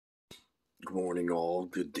Good morning, all.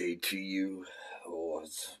 Good day to you. Oh,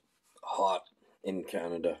 it's hot in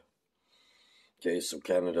Canada. Okay, so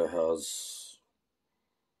Canada has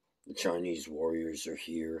the Chinese warriors are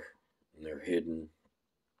here and they're hidden.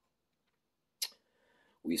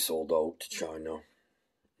 We sold out to China.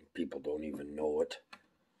 People don't even know it.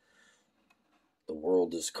 The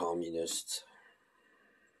world is communist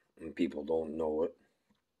and people don't know it.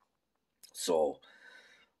 So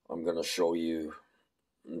I'm going to show you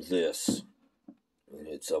this, and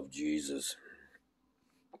it's of Jesus.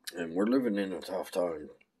 And we're living in a tough time.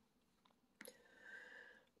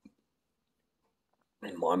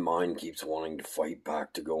 And my mind keeps wanting to fight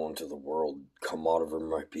back to go into the world. Come out of her,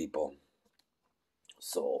 my people.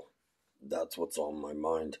 So that's what's on my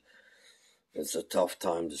mind. It's a tough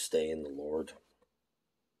time to stay in the Lord.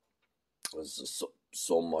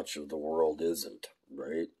 So much of the world isn't,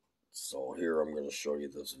 right? So here I'm going to show you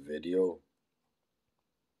this video.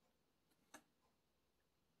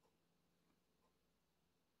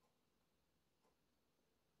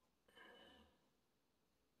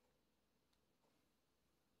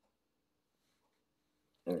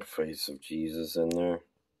 And the face of Jesus in there.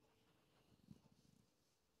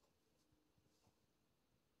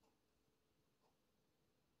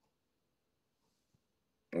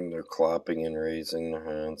 And they're clapping and raising their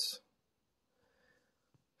hands.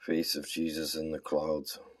 Face of Jesus in the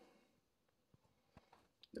clouds.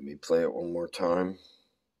 Let me play it one more time.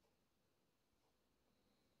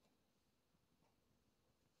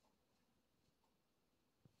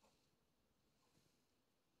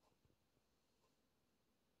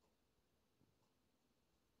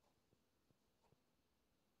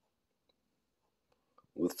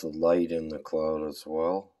 With the light in the cloud as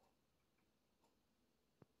well.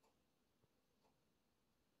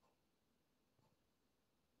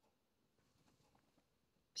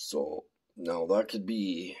 So now that could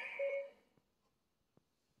be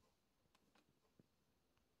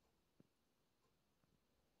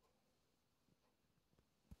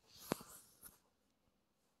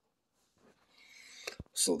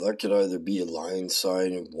either be a lion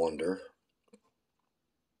sign of wonder.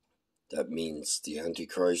 That means the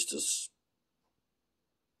Antichrist is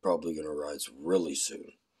probably going to rise really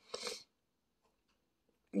soon.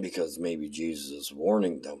 Because maybe Jesus is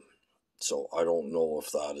warning them. So I don't know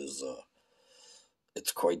if that is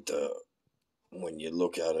it's quite the, when you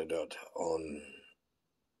look at it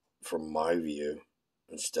from my view,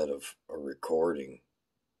 instead of a recording,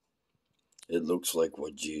 it looks like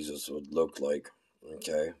what Jesus would look like,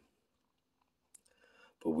 okay?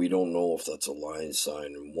 But we don't know if that's a lion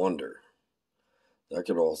sign and wonder. That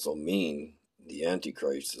could also mean the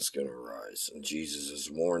Antichrist is going to rise, and Jesus is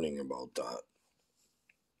warning about that,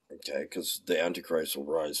 okay? Because the Antichrist will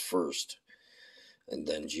rise first, and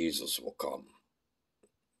then Jesus will come.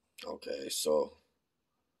 Okay, so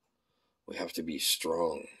we have to be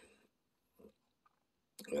strong.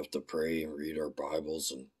 We have to pray and read our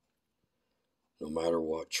Bibles, and no matter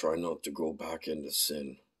what, try not to go back into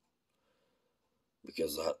sin.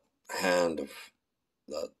 Because that hand of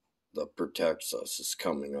that protects us is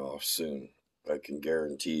coming off soon. I can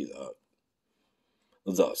guarantee that.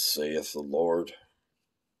 Thus saith the Lord.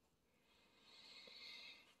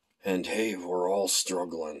 And hey, we're all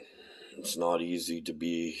struggling. It's not easy to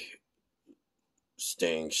be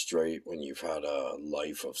staying straight when you've had a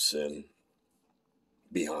life of sin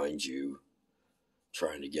behind you,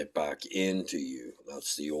 trying to get back into you.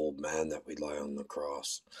 That's the old man that we lie on the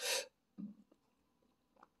cross.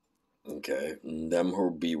 Okay, and them who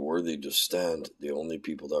be worthy to stand, the only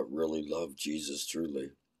people that really love Jesus truly,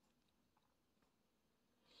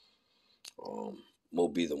 will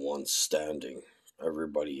be the ones standing.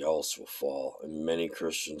 Everybody else will fall, and many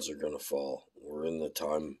Christians are going to fall. We're in the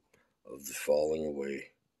time of the falling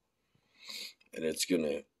away, and it's going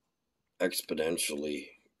to exponentially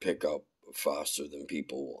pick up faster than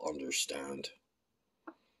people will understand,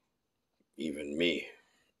 even me.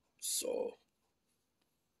 So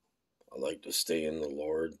I like to stay in the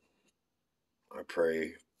Lord. I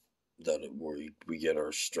pray that we get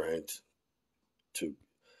our strength to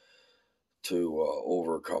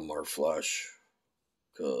overcome our flesh,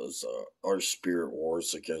 because our spirit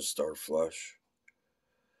wars against our flesh.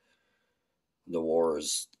 The war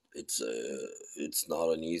is it's not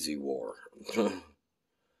an easy war.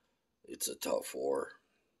 It's a tough war.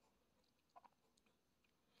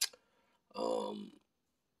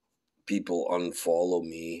 People unfollow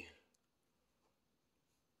me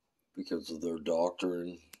because of their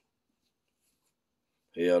doctrine.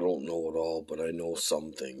 Hey, I don't know it all, but I know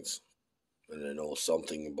some things, and I know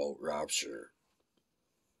something about rapture,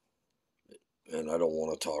 and I don't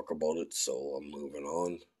want to talk about it, so I'm moving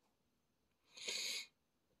on.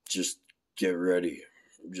 just get ready.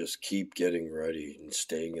 Just keep getting ready and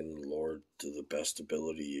staying in the Lord to the best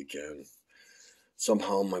ability you can.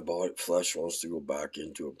 Somehow my flesh wants to go back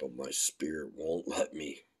into it, but my spirit won't let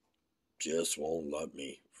me. Just won't let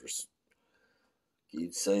me.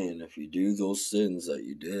 He's saying, if you do those sins that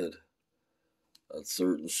you did, that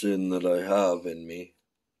certain sin that I have in me,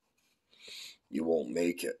 you won't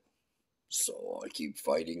make it. So I keep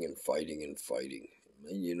fighting and fighting and fighting.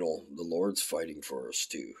 And you know, the Lord's fighting for us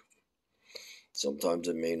too. Sometimes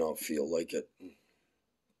it may not feel like it,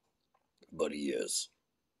 but He is.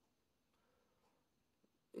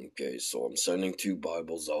 Okay, so I'm sending 2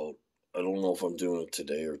 Bibles out. I don't know if I'm doing it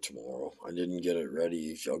today or tomorrow. I didn't get it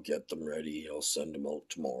ready. I'll get them ready. I'll send them out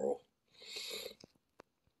tomorrow.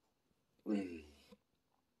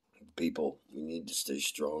 People, we need to stay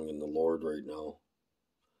strong in the Lord right now.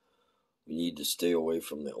 We need to stay away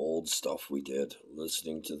from the old stuff we did,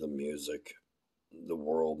 listening to the music, the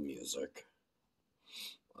world music.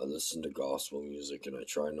 I listen to gospel music, and I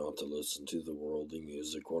try not to listen to the worldly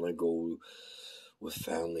music. When I go with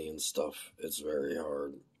family and stuff, it's very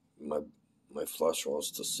hard. My flesh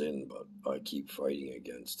wants to sin, but I keep fighting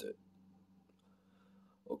against it.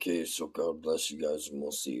 Okay, so God bless you guys, and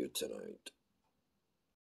we'll see you tonight.